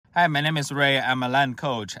Hi, my name is Ray. I'm a land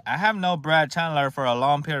coach. I have known Brad Chandler for a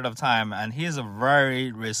long period of time, and he's a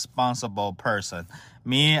very responsible person.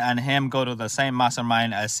 Me and him go to the same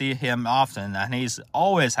mastermind. I see him often, and he's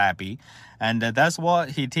always happy. And that's what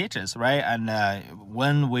he teaches, right? And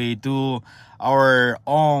when we do our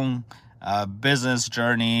own business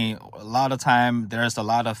journey, a lot of time there's a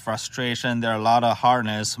lot of frustration, there are a lot of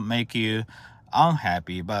hardness make you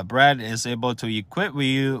unhappy, but Brad is able to equip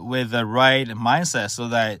you with the right mindset so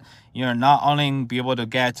that you're not only be able to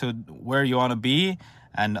get to where you want to be,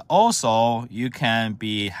 and also you can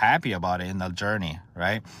be happy about it in the journey,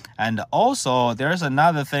 right? And also there's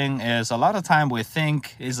another thing is a lot of time we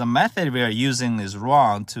think is a method we are using is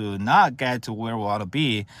wrong to not get to where we want to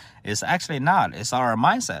be. It's actually not. It's our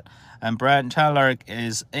mindset. And Brad Chandler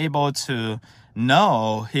is able to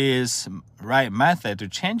know his right method to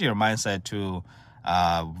change your mindset to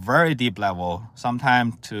very deep level,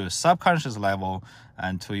 sometimes to subconscious level,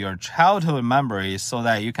 and to your childhood memories, so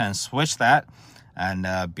that you can switch that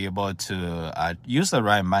and be able to use the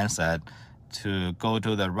right mindset to go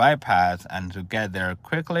to the right path and to get there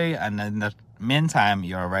quickly. And in the meantime,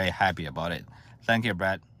 you're very happy about it. Thank you,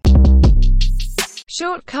 Brad.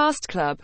 Short Cast Club